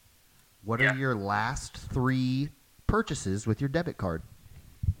 What Yeah. are your last 3 purchases with your debit card?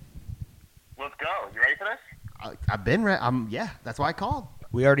 Let's go. You ready for this? I've been. Yeah, that's why I called.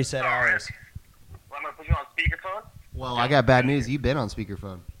 We already said All right. ours. Well, I'm going to put you on speakerphone? Well, I got bad news. You've been on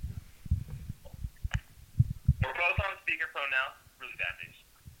speakerphone. We're both on speakerphone now. Really bad news.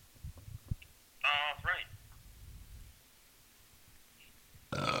 Right.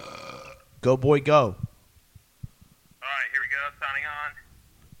 Go, boy, go. All right, here we go. Signing on.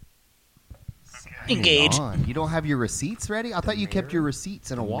 Okay. Engage. On. You don't have your receipts ready? I thought you kept your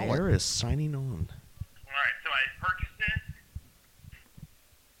receipts in a wallet. Mayor is signing on. All right, so I purchased it.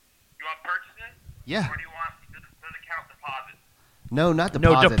 You want to purchase it? Yeah. Or do you want does it count deposit? No, not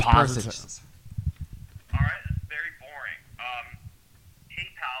No deposits. deposits. Purchases. All right, it's very boring.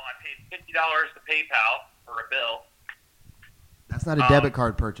 PayPal, I paid $50 to PayPal for a bill. That's not a debit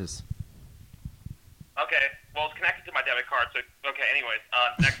card purchase. Okay, well, it's connected to my debit card, so, okay, anyways.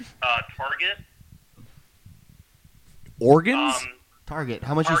 Next, Target. Organs? Target.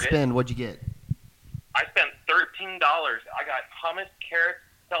 How much you Target. spend? What'd you get? I spent $13. I got hummus, carrots,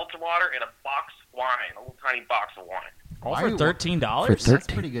 seltzer water, and a box of wine, a little tiny box of wine. All Why for you- $13? That's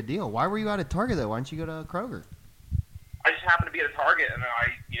a pretty good deal. Why were you out at Target though? Why didn't you go to Kroger? I just happened to be at a Target, and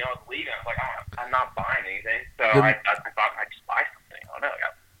I was leaving. I was like, oh, I'm not buying anything. So Good. I thought I'd just buy something. I don't know.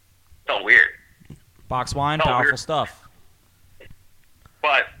 It felt weird. Box wine, Oh, powerful weird. stuff.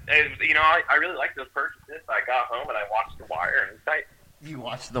 But, I really liked those purchases. I got home, and I watched The Wire, and it's tight. You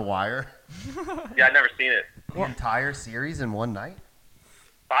watched The Wire? Yeah, I'd never seen it. The entire series in one night?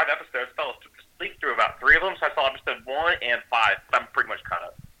 5 episodes. Fell asleep through about 3 of them, so I saw episode 1 and 5. I'm pretty much caught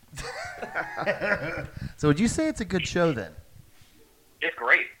up. So would you say it's a good show then? It's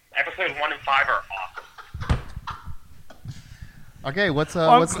great. Episodes 1 and 5 are awesome. Okay, what's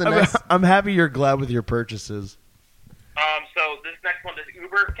the next? I'm happy you're glad with your purchases. So this next one, does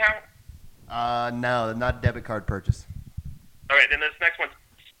Uber count? No, not a debit card purchase. Okay, then this next one's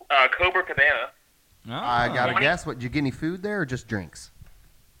Cobra Cabana. I gotta Oh. guess. What, did you get any food there or just drinks?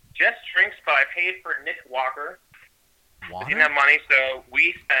 Just drinks, but I paid for Nick Walker. I Water? didn't have money, so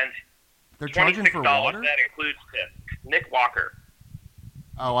we spent They're charging $26. for water? That includes tips. Nick Walker.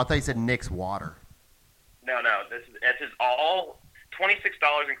 Oh, I thought you said Nick's water. No, this is all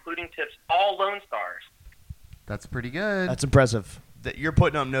 $26, including tips. All Lone Stars. That's pretty good. That's impressive. That you're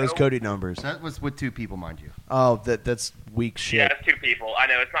putting up nose Cody numbers. That was with 2 people, mind you. Oh, that's weak shit. Yeah, it's 2 people. I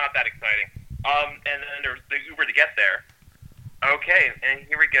know it's not that exciting. And then there's the Uber to get there. Okay, and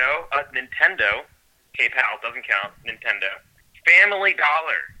here we go. Nintendo. PayPal doesn't count. Nintendo. Family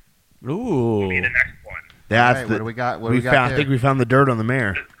Dollar will be Ooh. the next one. That's All right, what do we got? What do we we got found. there? I think we found the dirt on the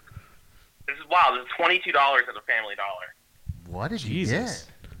mayor. This is wild. This is $22 at a Family Dollar. What did you Jesus. get?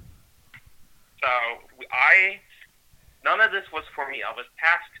 So none of this was for me. I was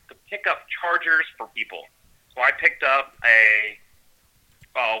tasked to pick up chargers for people. So I picked up a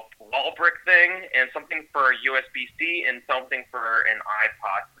wall brick thing and something for a USB-C and something for an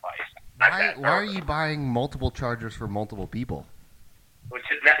iPod device. Why are you buying multiple chargers for multiple people? Which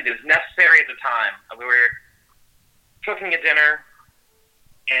is it was necessary at the time. We were cooking a dinner,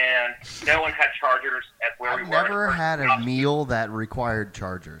 and no one had chargers at where we I've were. never had a meal that required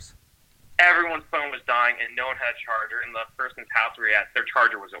chargers. Everyone's phone was dying, and no one had a charger. And the person's house we were at, their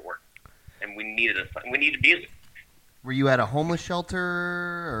charger was at work, and we needed music. Were you at a homeless shelter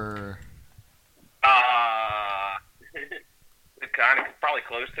or? It's kind of probably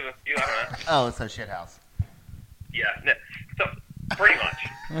close to a few. I don't know. Oh, it's a shit house. Yeah, no, so pretty much.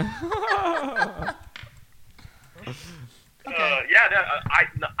 Yeah, no, I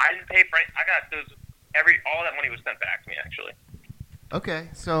didn't pay for it. I got those. All that money was sent back to me, actually. Okay,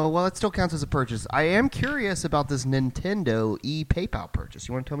 so well, it still counts as a purchase. I am curious about this Nintendo PayPal purchase.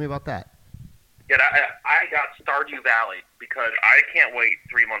 You want to tell me about that? Yeah, I got Stardew Valley because I can't wait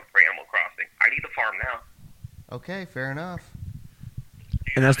 3 months for Animal Crossing. I need the farm now. Okay, fair enough.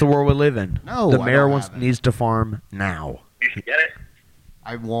 And that's the world we live in. No, the I mayor don't have it. needs to farm now. You should get it.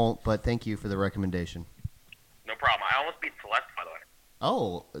 I won't, but thank you for the recommendation. No problem. I almost beat Celeste, by the way.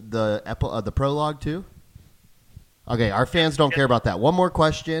 Oh, the prologue too? Okay, our fans don't care about that. One more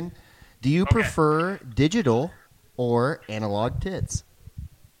question. Do you Okay. prefer digital or analog tits?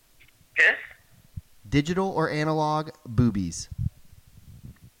 Piss? Digital or analog boobies?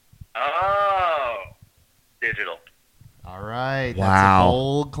 Oh. Digital. All right. Wow. That's a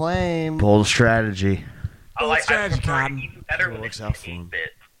bold claim. Bold strategy. Bold strategy, I prefer it Cotton. even better It when works it's out for him.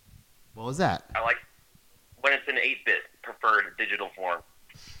 8-bit. What was that? I like when it's in 8-bit preferred digital form.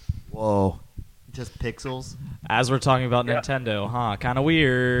 Whoa. Just pixels? As we're talking about Yeah. Nintendo, huh? Kind of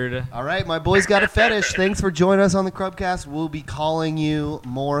weird. All right, my boy's got a fetish. Thanks for joining us on the Crubcast. We'll be calling you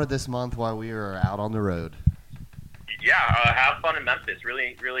more this month while we are out on the road. Yeah, have fun in Memphis.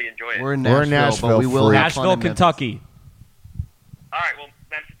 Really, really enjoy it. We're in We're in Nashville, but we Nashville will for have fun Nashville, in Memphis. Kentucky. All right, well,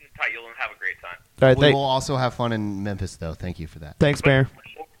 Memphis is tight. You'll have a great time. right, We will also have fun in Memphis, though. Thank you for that. thanks, Mayor.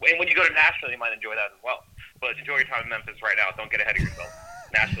 And when you go to Nashville, you might enjoy that as well. But enjoy your time in Memphis right now. Don't get ahead of yourself.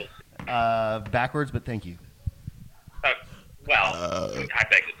 Nashville. Backwards, but thank you. I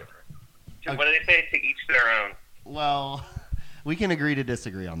beg to differ. Okay. What do they say? To each their own. Well, we can agree to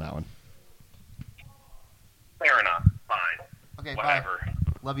disagree on that one. Fair enough. Fine. Okay, Whatever. bye.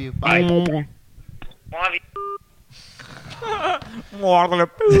 Love you. Bye. Love you.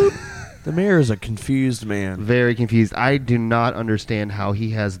 The mayor is a confused man. Very confused. I do not understand how he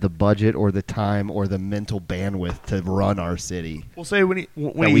has the budget or the time or the mental bandwidth to run our city. We'll say when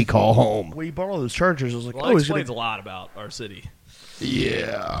we call home. When he bought all those Chargers, I was like, Well, oh, that he's gonna, explains a lot about our city.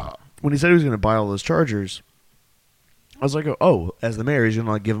 Yeah. when he said he was going to buy all those Chargers, I was like, oh, as the mayor, he's going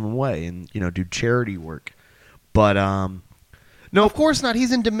to like give them away and do charity work. But No, of course not.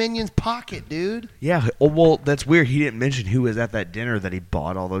 He's in Dominion's pocket, dude. yeah, well, that's weird. He didn't mention who was at that dinner that he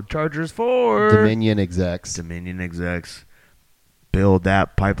bought all the Chargers for. Dominion execs. Dominion execs. Build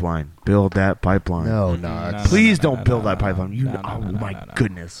that pipeline. Build that pipeline. No, Knox. Please don't build that pipeline. Oh my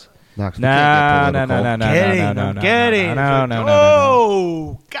goodness. Knox, we No, can't no, get no, political. no, no, Kidding, no, no, I'm no, kidding. no, no, no,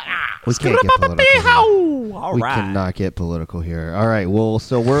 Oh, God. We can't get political here. All We right. cannot get political here. All right. Well,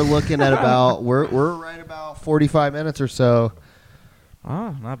 so we're looking at about we're right about 45 minutes or so.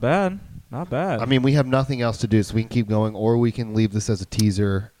 Oh, not bad. Not bad. I mean, we have nothing else to do, so we can keep going, or we can leave this as a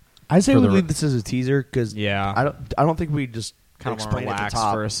teaser. I say For we the- leave this as a teaser because yeah. I don't think we just kind of explain at the relax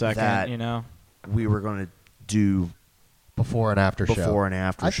top for a second, that we were going to do Before and after show. before and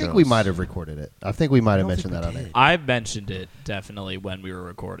after. I think shows. we might have recorded it. I think we might have don't mentioned think that we on did. it. I mentioned it definitely when we were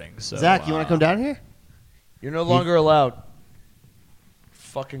recording. So Zach, you want to come down here? You're no longer allowed.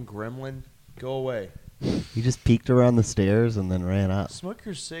 Fucking gremlin, go away. He just peeked around the stairs and then ran up. Smoke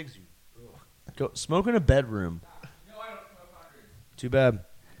your cigs. Go smoke in a bedroom. No, I don't smoke hundreds. Too bad.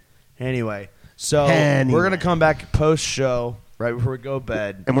 Anyway, so we're gonna come back post show right before we go to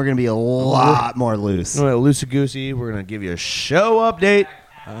bed. And we're going to be a lot more loose. Loosey goosey. We're gonna give you a show update.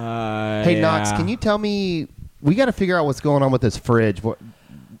 Hey, Knox, can you tell me? We got to figure out what's going on with this fridge.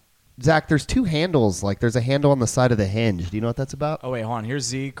 Zach, there's two handles. Like, there's a handle on the side of the hinge. Do you know what that's about? Oh, wait, hold on. Here's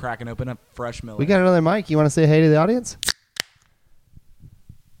Z cracking open a fresh Miller. We got another mic. You want to say hey to the audience?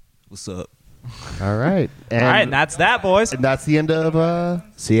 What's up? All right. And, All right, and that's that, boys. and that's the end of.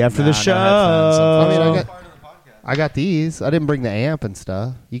 See you after the No show. headphones, I mean, I got these. I didn't bring the amp and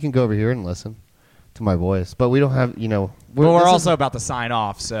stuff. You can go over here and listen to my voice, but we don't have. We're this also is- about to sign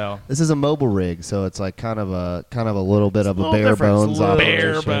off, so This is a mobile rig, so it's like kind of a little bit of a little bare different. It's bones a little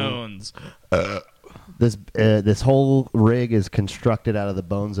operation. bare bones. This whole rig is constructed out of the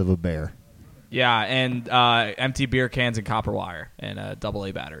bones of a bear. Yeah, and empty beer cans and copper wire and a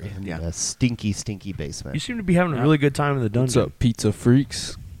AA battery. In a stinky, stinky You basement. seem to be having a really good time in the What's dungeon. up, pizza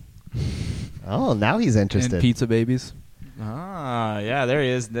freaks Oh, now he's interested. and pizza babies? Ah, yeah, there he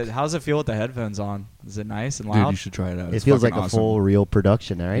is. How does it feel with the headphones on? Is it nice and Dude, loud? you should try it out. It It's feels like fucking a awesome. full real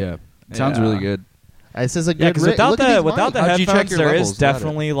production, right? Yeah, it sounds Yeah. really good. This is a Yeah, good because rig. without Look at the these without the mics. How'd you check headphones, your there levels is without it?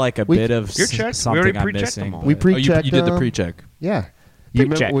 definitely like a We- bit of You're checked. We something already I'm pre-checked missing. them all. We Oh, pre-checked you did the them. pre-check. Yeah. You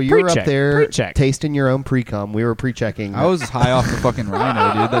Pre-check, remember when you were up pre-check, there pre-check. tasting your own pre-cum? We were pre-checking. I was high off the fucking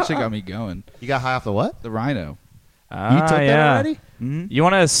Rhino, dude. That shit got me going. You got high off the what? The Rhino. Ah, You took that yeah. already? Mm-hmm. You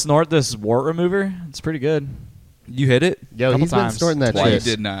want to snort this wart remover? It's pretty good. You hit it? Yo, Couple he's been times. snorting that Why you shit.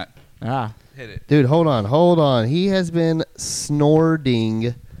 did not Ah, hit it? Dude, hold on. He has been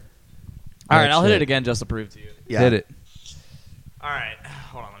snorting. all right. I'll hit shit. it again just to prove to you. Yeah. Hit it. All right,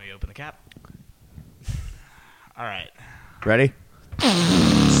 hold on. Let me open the cap. All right. Ready?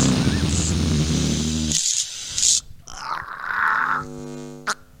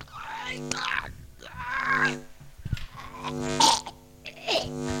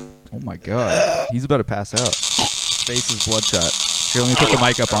 Oh my god. He's about to pass out. His face is bloodshot. Here, let me put the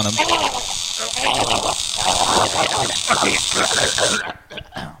mic up on him.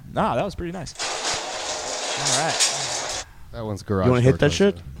 Nah, that was pretty nice. All right. That one's garage. You want to hit door that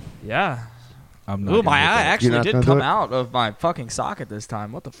shit? closer. Yeah. I'm not Ooh, gonna my hit eye that. You're actually not did gonna do come it? out of my fucking socket this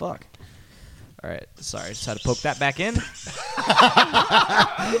time. What the fuck? All right. Sorry, just had to poke that back in. What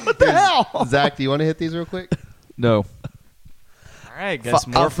the hell? Zach, do you want to hit these real quick? No. All right, guess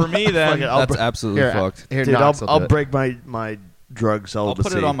more for me then. Fuck it, I'll That's br- absolutely Here, fucked. Here, Dude, Knox, I'll do it. break my drug I'll put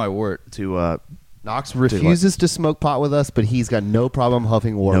celibacy it on my wart. to Knox refuses to smoke pot with us, but he's got no problem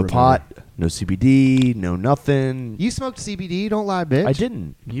huffing war. no remover. pot, no CBD, no nothing. You smoked CBD? Don't lie, bitch. I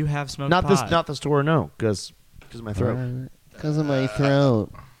didn't. You have smoked Not pot. this store. No, because of my throat. Because of my throat.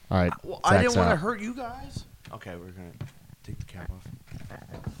 All right. Well, Zach's I didn't want to out. hurt you guys. Okay, we're gonna take the cap off.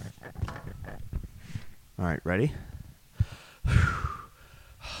 All right, ready?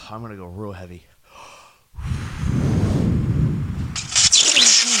 I'm gonna go real heavy.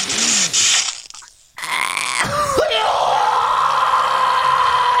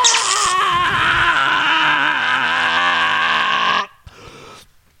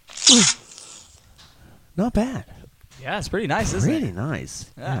 Not bad. Yeah, it's pretty nice, isn't Pretty it? nice.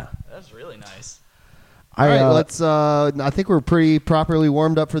 Yeah, that's really nice. All right, let's. I think we're pretty properly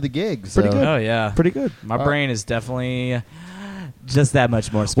warmed up for the gig. So. Pretty good. Oh yeah, Pretty good. my brain is definitely just that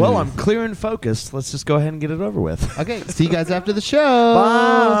much more smooth. Well, I'm clear and focused. Let's just go ahead and get it over with. Okay, see you guys after the show.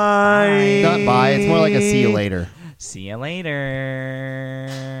 Bye. Not bye. It's more like a see you later. See you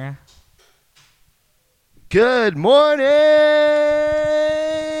later. Good morning,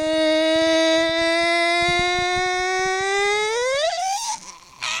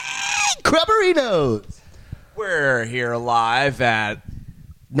 Crubberinos. We're here live at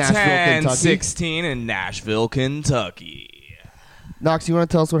Nashville, Kentucky. 10:16 in Nashville, Kentucky. Knox, you want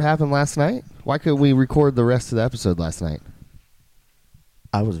to tell us what happened last night? Why couldn't we record the rest of the episode last night?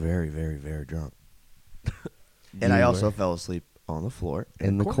 I was very, very, very drunk. And I also fell asleep on the floor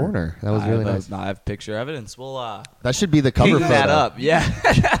in the corner. That was I really have, nice. I have picture evidence. We'll That should be the cover ping photo. that up. Yeah,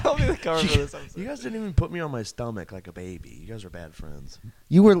 that'll be the cover for this episode. You guys didn't even put me on my stomach like a baby. You guys are bad friends.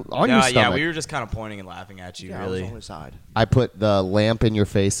 You were on your No, stomach. yeah, we were just kind of pointing and laughing at you. Yeah, Really, I was on my side. I put the lamp in your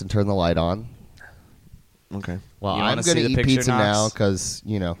face and turned the light on. Okay. Well, You I'm wanna going to see the eat picture, pizza Knox? now because,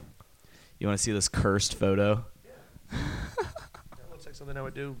 You want to see this cursed photo? That looks like something I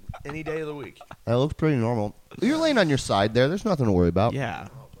would do any day of the week. that looks pretty normal. You're laying on your side there. There's nothing to worry about. Yeah.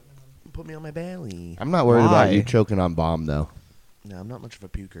 Put me on my belly. I'm not worried Why? about you choking on bomb, though. No, I'm not much of a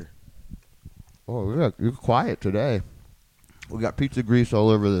puker. Oh, you're quiet today. We got pizza grease all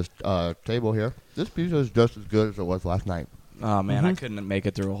over this table here. This pizza is just as good as it was last night. Oh man, I couldn't make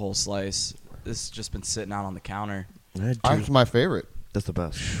it through a whole slice. This has just been sitting out on the counter. That's my favorite. That's the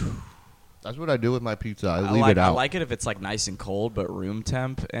best. That's what I do with my pizza. I I leave like, it out. I like it if it's like nice and cold, but room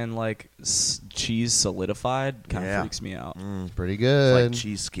temp and like cheese solidified kind of Yeah. freaks me out. It's pretty It's good. like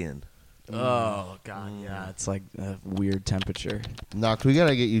cheese skin. Oh god, yeah, it's like a weird temperature. Knox, we got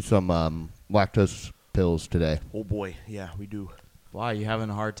to get you some lactose pills today. Oh boy, yeah, we do. Why, you having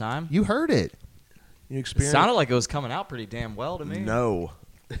a hard time? You heard it. You It experience? sounded like it was coming out pretty damn well to me. No,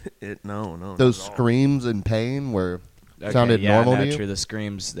 no. Those not at all. screams in pain were Okay, sounded yeah, normal no, to you? true. The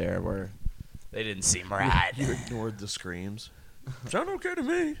screams there were, they didn't seem right. You ignored the screams. Sound okay to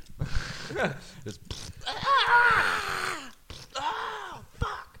me.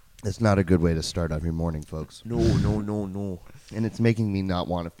 It's not a good way to start off your morning, folks. No. And it's making me not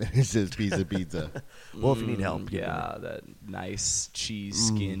want to finish this piece of pizza. Well, if you need help, yeah, that nice cheese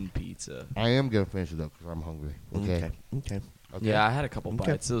skin pizza. I am going to finish it, though, because I'm hungry. Okay. Okay. Yeah, I had a couple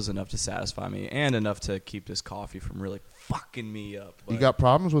Okay. bites. It was enough to satisfy me and enough to keep this coffee from really fucking me up. You But got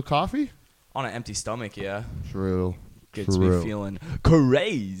problems with coffee? on an empty stomach, yeah, True. gets True. me feeling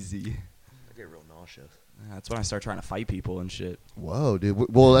crazy. I get real nauseous. That's when I start trying to fight people and shit. Whoa,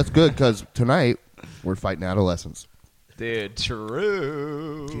 dude. Well, that's good, because tonight we're fighting adolescents. Dude,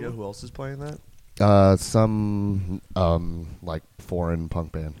 true. Do you know who else is playing that? Some, like, foreign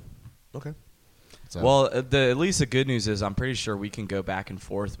punk band. Okay. So, Well, at least the good news is I'm pretty sure we can go back and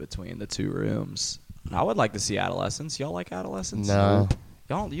forth between the two rooms. I would like to see Adolescents. Y'all like Adolescents? No.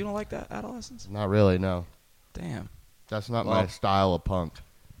 You don't like that Adolescents? not really, no. Damn. That's not Well- my style of punk.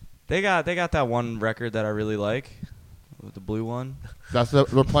 They got that one record that I really like, the blue one. They're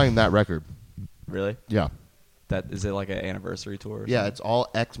playing that record. Really? Yeah. That is it like an anniversary tour? Or Yeah, something? it's all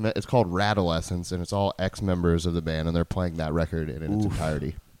it's called Radolescents, and it's all ex-members of the band, and they're playing that record in its Oof.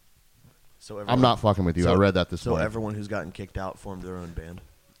 entirety. So I'm not fucking with you. I read that this So morning. everyone who's gotten kicked out formed their own band.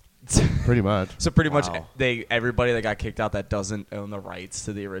 Pretty much. So pretty much Wow. everybody that got kicked out that doesn't own the rights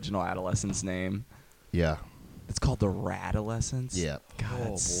to the original Adolescents name. Yeah. It's called the Radolescents. Yeah. God, Oh, that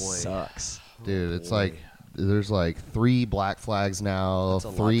boy. sucks. Dude, it's boy. like there's like 3 Black Flags now, That's a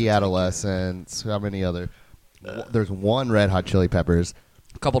lot to 3 take in. Adolescents. How many other? There's 1 Red Hot Chili Peppers.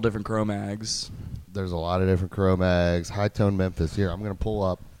 A couple different Cro-Mags. There's a lot of different Cro-Mags. High Tone Memphis. Here, I'm gonna pull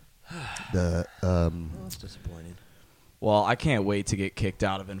up the That's disappointing. Well, I can't wait to get kicked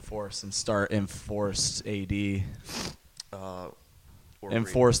out of Enforced and start Enforced AD. Or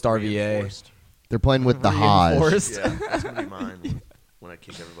Enforced RVA. reinforced. They're playing with the Hodge. Reinforced. Yeah, that's gonna be mine when I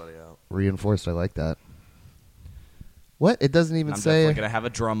kick everybody out. Reinforced. I like that. What? It doesn't even I'm say. definitely gonna have a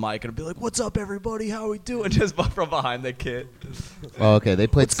drum mic and be like, "What's up, everybody? How we doing?" Just from behind the kit. Oh, okay. They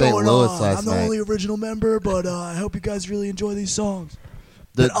played St. Louis last night. original member, but I hope you guys really enjoy these songs.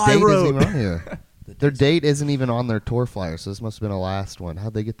 The that I date wrote. isn't even on here. Their date isn't even on their tour flyer, so this must have been a last one.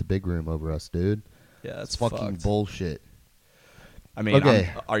 How'd they get the big room over us, dude? Yeah, that's It's fucking fucked. bullshit. I mean, Okay.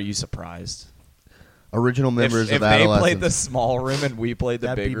 are you surprised? Original members if of they Adolescents. played the small room and we played the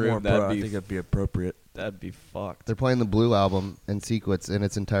That'd big be more room, I think that'd be appropriate. that'd be fucked. They're playing the Blue album and sequence in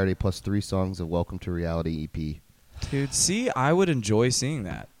its entirety, plus 3 songs of Welcome to Reality EP. Dude, see, I would enjoy seeing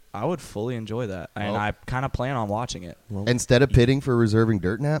that. I would fully enjoy that, and Well- I kind of plan on watching it. Instead of pitting for reserving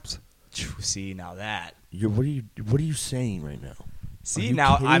dirt naps? See, now that. What are you saying right now? See, you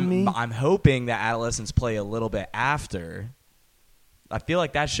now kidding me? I'm hoping that Adolescents play a little bit after. I feel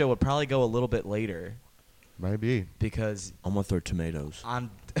like that show would probably go a little bit later Maybe. because I'm gonna throw tomatoes. I'm.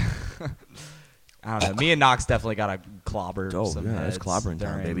 I don't know. Me and Knox definitely got to clobber Oh, some yeah, it's heads clobbering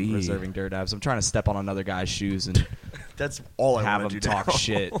time, during baby. reserving dirt abs. I'm trying to step on another guy's shoes and That's all I have want him to do. talk now.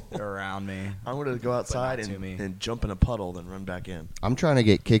 shit around me. I'm gonna go outside not to me. and jump in a puddle, then run back in. I'm trying to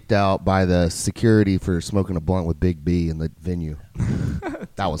get kicked out by the security for smoking a blunt with Big B in the venue.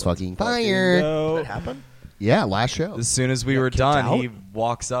 That was fucking fire. That happened? Yeah, last show. As soon as we were kicked done, out? he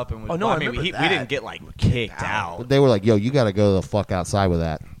walks up and was. Oh, no, well, I mean, remember we that. didn't get like kicked out. They were like, yo, you got to go the fuck outside with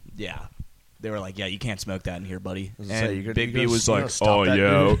that. Yeah. They were like, yeah, you can't smoke that in here, buddy. was And gonna say, you gotta- Big you B gotta was you like, gotta stop Oh that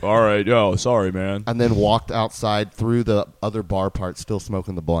yeah, dude. all right, yo, sorry, man. And then walked outside through the other bar part, still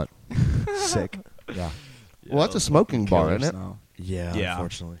smoking the blunt. Sick. Yeah. Well, that's a smoking bar, isn't it? Yeah, Yeah.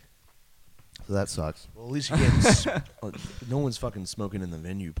 unfortunately. So that sucks. Well, at least you can't. No one's fucking smoking in the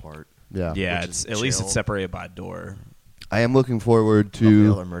venue part. Yeah. Yeah, Which it's is at least chill. it's separated by a door. I am looking forward Hopefully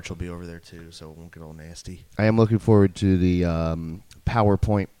all to. our merch will be over there too, so it won't get all nasty. I am looking forward to the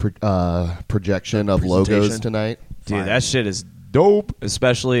PowerPoint projection of logos Presentation. tonight. Dude, Fine. that shit is dope,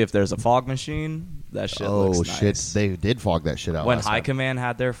 especially if there's a fog machine. That shit Oh looks shit! nice. They did fog that shit out. When last High time. Command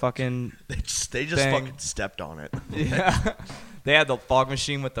had their fucking They just Thing. fucking stepped on it. yeah, they had the fog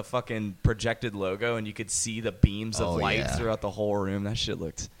machine with the fucking projected logo, and you could see the beams of Oh, light yeah. throughout the whole room. That shit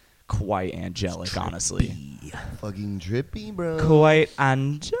looked quite angelic, honestly. Fucking drippy, bro. Quite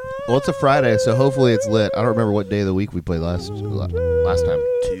angelic. Well, it's a Friday, so hopefully it's lit. I don't remember what day of the week we played last time.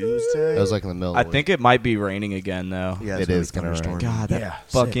 Tuesday. It was like in the middle. I of the think it might be raining again, though. yeah, it it's gonna is be gonna rain. thunderstorming. God, that Yeah,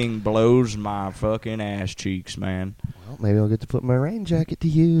 fucking blows my fucking ass cheeks, man. week. Well, maybe I'll get to put my rain jacket to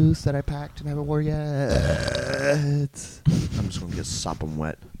use that I packed and haven't wore yet. sick. I'm just gonna get sopping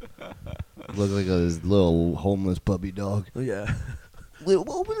wet. Look like this little homeless puppy dog. Oh, yeah.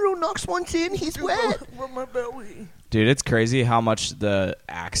 Little Knox wants in. He's wet. my belly. Dude, it's crazy how much the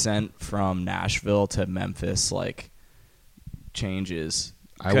accent from Nashville to Memphis like changes.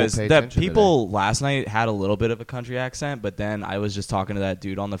 I will Because pay the attention people last night had a little bit of a country accent, but then I was just talking to that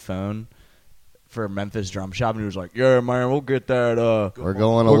dude on the phone for Memphis Drum Shop, and he was like, "Yeah, man, we'll get that. We're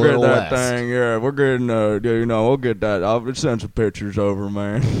going a We'll get little that west. thing. Yeah, we're getting. We'll get that. I'll send some pictures over,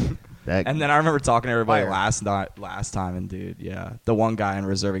 man." That, And then I remember talking to everybody Fire. last time, and dude, yeah, the one guy in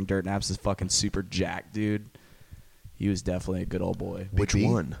reserving dirt naps is fucking super jacked, dude. He was definitely a good old boy. Which B?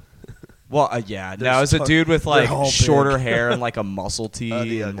 one? Well, yeah, no, There's it was a ton- dude with they're like all shorter big. hair and like a muscle tee,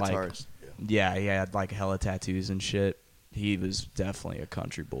 The and like guitarist. yeah, he had like hella tattoos and shit. He was definitely a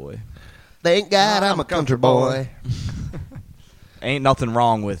country boy. Thank God I'm a country boy. Ain't nothing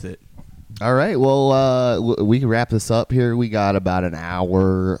wrong with it. All right, well, we can wrap this up here. We got about an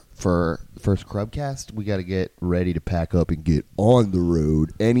hour for first Crubcast. We got to get ready to pack up and get on the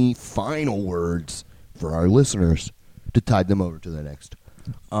road. Any final words for our listeners to tide them over to the next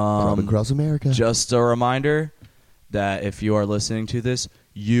Crub across America? Just a reminder that if you are listening to this,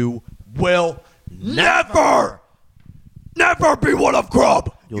 you will Never be one of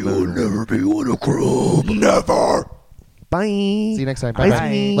Grub. You'll never be one of Grub. Never. Bye. See you next time. Bye.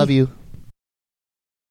 Bye. Love you.